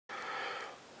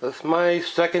That's my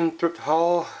second thrift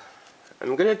haul.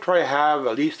 I'm gonna try to have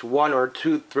at least 1 or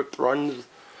 2 thrift runs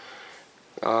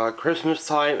Christmas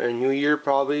time and New Year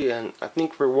probably, and I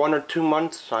think for 1 or 2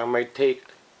 months I might take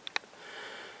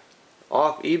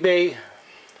off eBay,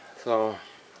 so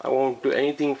I won't do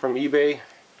anything from eBay.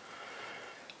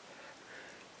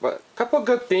 But a couple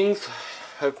good things.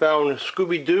 I found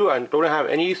Scooby-Doo. I don't have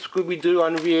any Scooby-Doo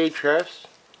on VHS,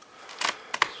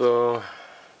 so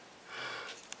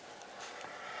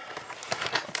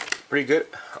pretty good.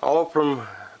 All from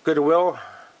Goodwill.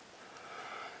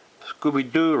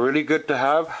 Scooby-Doo, really good to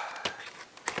have.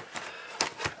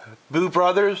 Boo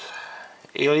Brothers,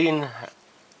 Alien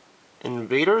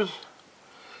Invaders,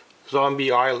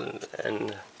 Zombie Island,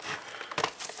 and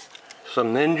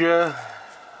some ninja.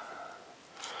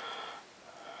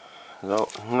 No,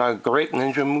 not a great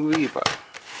ninja movie, but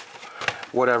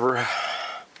whatever.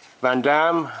 Van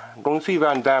Damme, don't see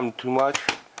Van Damme too much.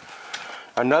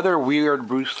 Another weird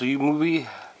Bruce Lee movie.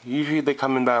 Usually they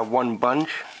come in that one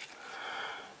bunch.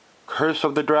 Curse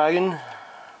of the Dragon.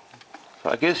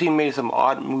 So I guess he made some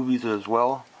odd movies as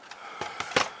well.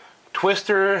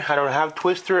 Twister, I don't have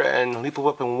Twister, and Lethal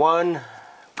Weapon 1.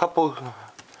 Couple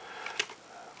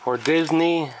for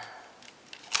Disney.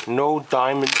 No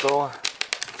diamonds though.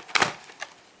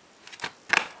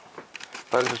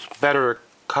 But it's better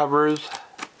covers.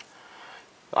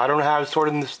 I don't have Sword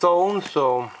in the Stone,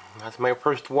 so that's my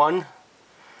first one.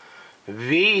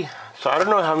 V, so I don't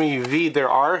know how many V there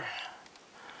are,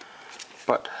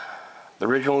 but the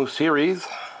original series,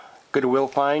 Goodwill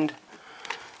find.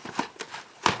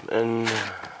 And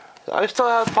I still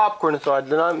have popcorn, so I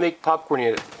did not make popcorn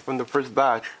yet from the first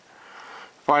batch.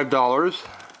 $5.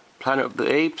 Planet of the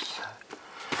Apes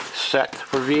set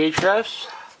for VHS.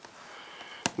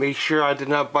 Make sure I did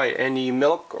not buy any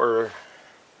milk or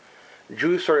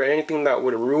juice or anything that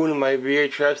would ruin my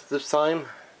VHS this time.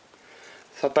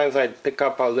 Sometimes I'd pick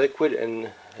up a liquid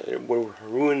and it would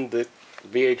ruin the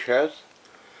VHS.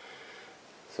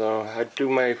 So I'd do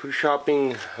my food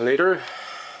shopping later.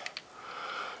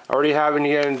 I already have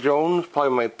Indiana Jones,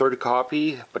 probably my third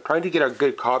copy, but trying to get a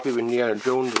good copy of Indiana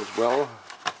Jones as well.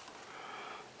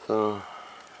 So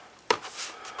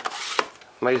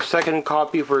my second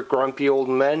copy for Grumpy Old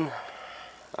Men.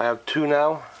 I have 2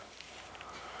 now.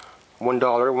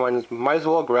 $1. Might as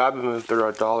well grab them if they're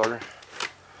 $1.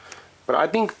 But I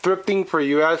think thrifting for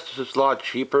US is a lot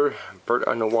cheaper, Bird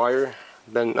on the Wire,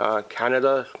 than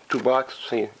Canada.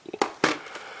 $2.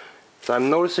 So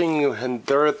I'm noticing in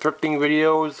their thrifting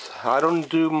videos, I don't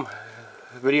do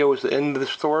videos in the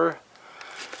store.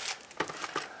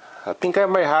 I think I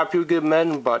might have to get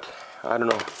men, but I don't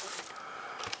know.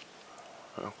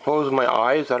 I'll close my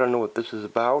eyes, I don't know what this is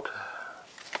about.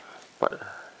 But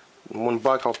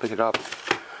 $1 I'll pick it up.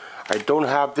 I don't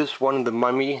have this one, the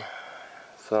Mummy.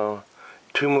 So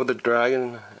Tomb of the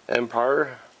Dragon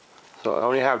Empire. So I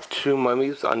only have 2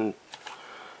 mummies on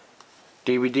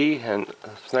DVD, and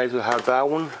it's nice to have that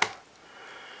one.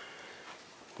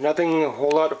 Nothing a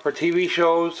whole lot for TV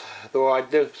shows, though I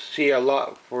did see a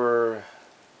lot for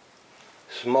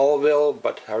Smallville,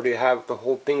 but I already have the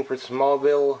whole thing for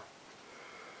Smallville.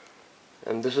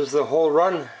 And this is the whole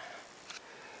run.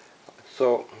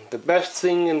 So the best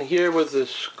thing in here was the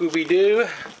Scooby-Doo.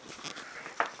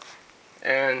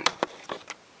 And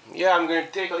yeah, I'm going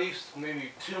to take at least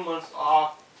maybe 2 months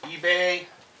off eBay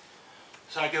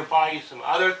so I can buy you some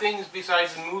other things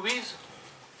besides the movies.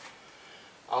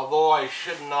 Although I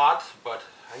should not, but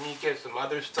I need to get some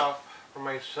other stuff for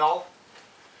myself.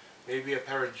 Maybe a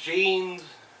pair of jeans,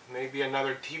 maybe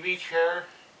another TV chair.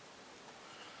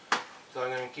 So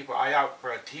I'm going to keep an eye out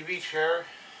for a TV chair.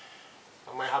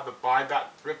 I might have to buy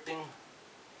that thrifting.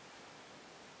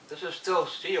 This is still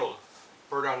sealed,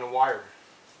 Bird on the Wire.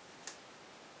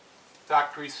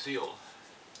 Factory sealed.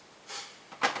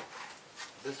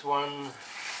 This one,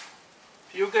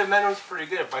 Few Good Men was pretty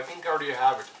good, but I think I already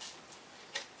have it.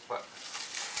 But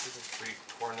this is pretty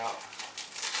torn out.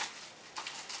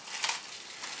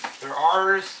 There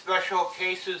are special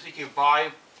cases you can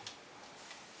buy,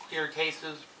 clear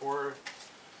cases for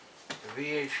the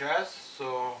VHS,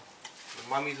 so the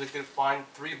Mummy's a good find.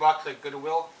 $3 at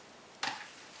Goodwill.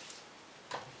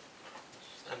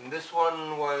 And this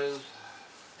one was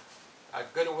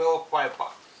at Goodwill, $5.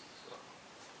 So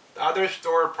the other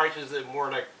store prices it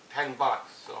more like $10,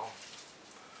 so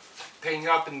paying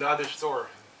up in the other store.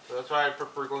 So that's why I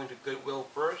prefer going to Goodwill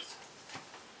first.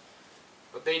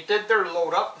 But they did their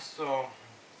load up, so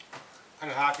I'm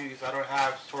kind of happy because I don't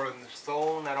have Sword in the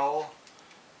Stone at all.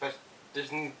 Best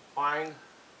Disney find,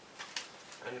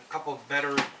 and a couple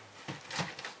better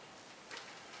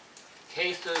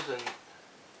cases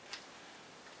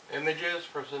images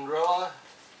for Cinderella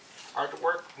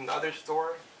artwork from the other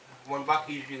store. $1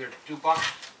 usually they're $2.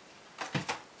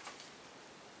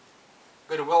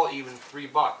 Goodwill even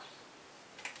 $3.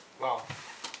 Wow.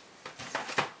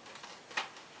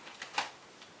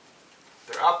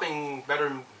 They're upping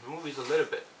better movies a little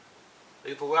bit.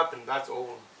 Lethal Weapon, that's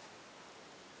old.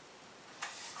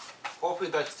 Hopefully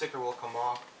that sticker will come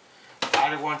off. I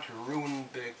don't want to ruin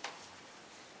the...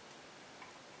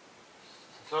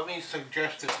 Somebody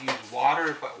suggested to use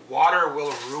water, but water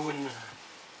will ruin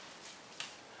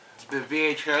the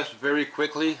VHS very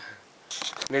quickly.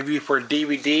 Maybe for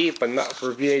DVD, but not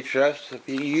for VHS. If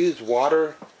you use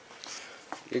water,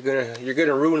 you're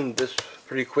gonna ruin this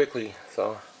pretty quickly.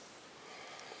 So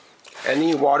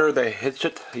any water that hits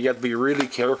it, you have to be really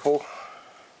careful.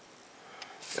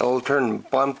 It'll turn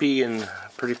bumpy and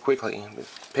pretty quickly.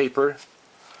 With paper.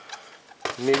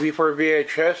 Maybe for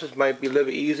VHS, it might be a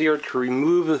little easier to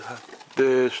remove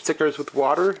the stickers with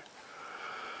water.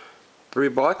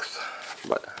 $3,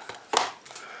 but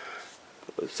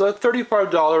it's a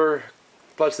 $35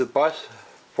 plus the bus,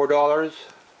 $4,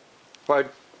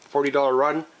 $40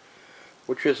 run,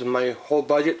 which is my whole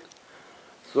budget.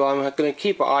 So I'm gonna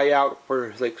keep an eye out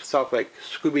for like stuff like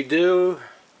Scooby-Doo,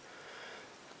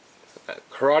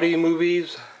 karate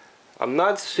movies. I'm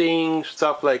not seeing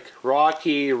stuff like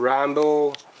Rocky,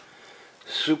 Rambo,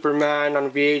 Superman on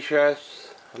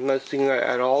VHS. I'm not seeing that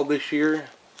at all this year.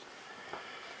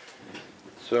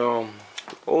 So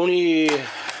only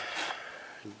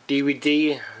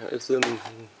DVD is the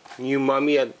new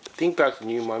Mummy. I think that's the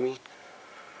new Mummy.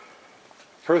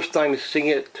 First time seeing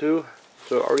it too.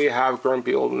 So I already have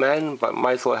Grumpy Old Men, but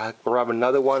might as well grab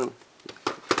another one.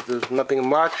 There's nothing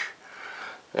much.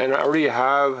 And I already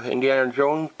have Indiana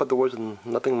Jones, but there wasn't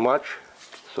nothing much.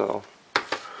 So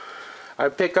I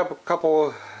pick up a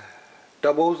couple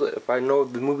doubles if I know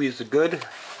the movies are good.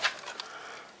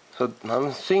 So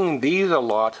I'm seeing these a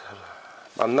lot.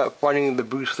 I'm not finding the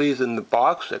Bruce Lee's in the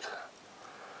box set,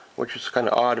 which is kind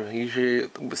of odd. I usually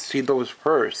see those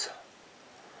first.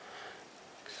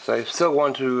 So I still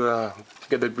want to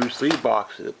get the Bruce Lee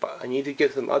box set, but I need to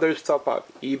get some other stuff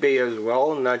off eBay as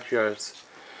well, not just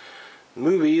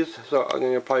movies. So I'm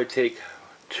going to probably take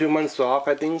 2 months off,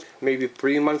 I think, maybe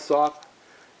 3 months off.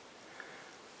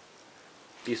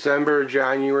 December,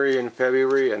 January, and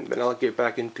February, and then I'll get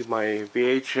back into my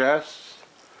VHS.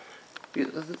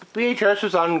 VHS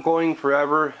is ongoing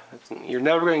forever. You're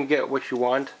never going to get what you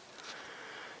want.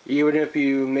 Even if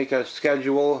you make a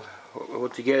schedule,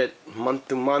 what you get it month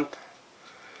to month,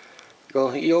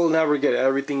 you'll never get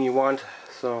everything you want.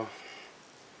 So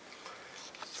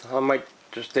I might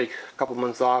just take a couple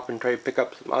months off and try to pick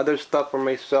up some other stuff for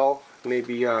myself.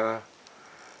 Maybe a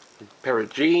pair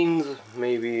of jeans,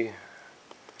 maybe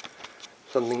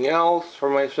something else for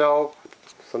myself,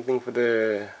 something for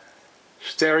the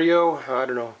stereo. I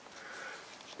don't know,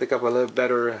 pick up a little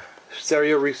better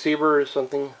stereo receiver or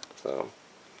something. So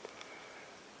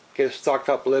get stocked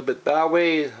up a little bit that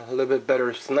way, a little bit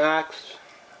better snacks,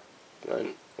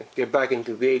 and get back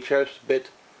into VHS a bit.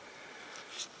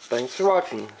 Thanks for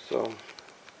watching. So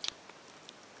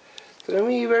it's gonna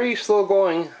be very slow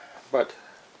going, but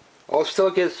I'll still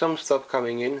get some stuff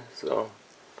coming in. So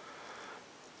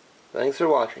thanks for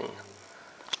watching.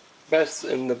 Best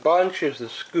in the bunch is the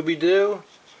Scooby-Doo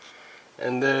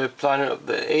and the Planet of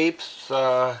the Apes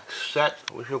set,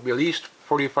 which will be at least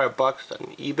 $45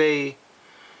 on eBay.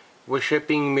 With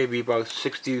shipping, maybe about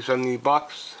 $60-70.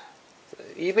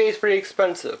 eBay is pretty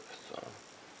expensive, so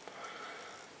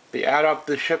they add up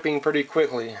the shipping pretty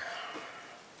quickly.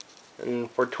 And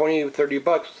for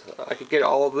 $20-30, I could get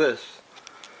all of this.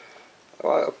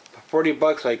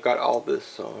 $40, I got all this.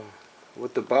 So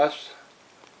with the bus,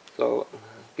 so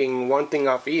getting one thing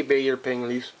off eBay, you're paying at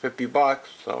least $50.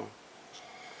 So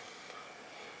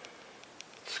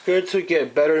it's good to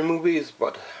get better movies,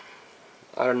 but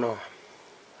I don't know.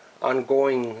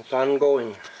 It's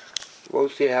ongoing. We'll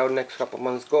see how the next couple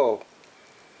months go.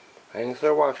 Thanks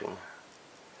for watching.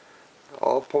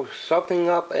 I'll post something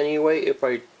up anyway if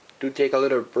I do take a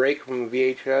little break from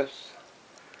VHS.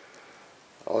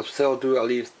 I'll still do at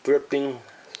least thrifting,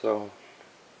 so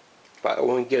if I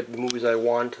only get the movies I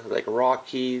want, like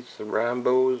Rockies,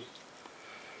 Rambos,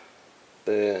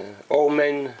 the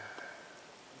Omen,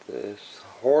 the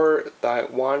horror that I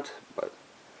want, but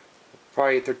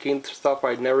Friday 13th stuff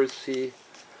I'd never see.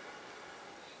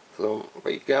 So,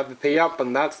 but you have to pay up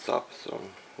on that stuff. So,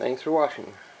 thanks for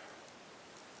watching.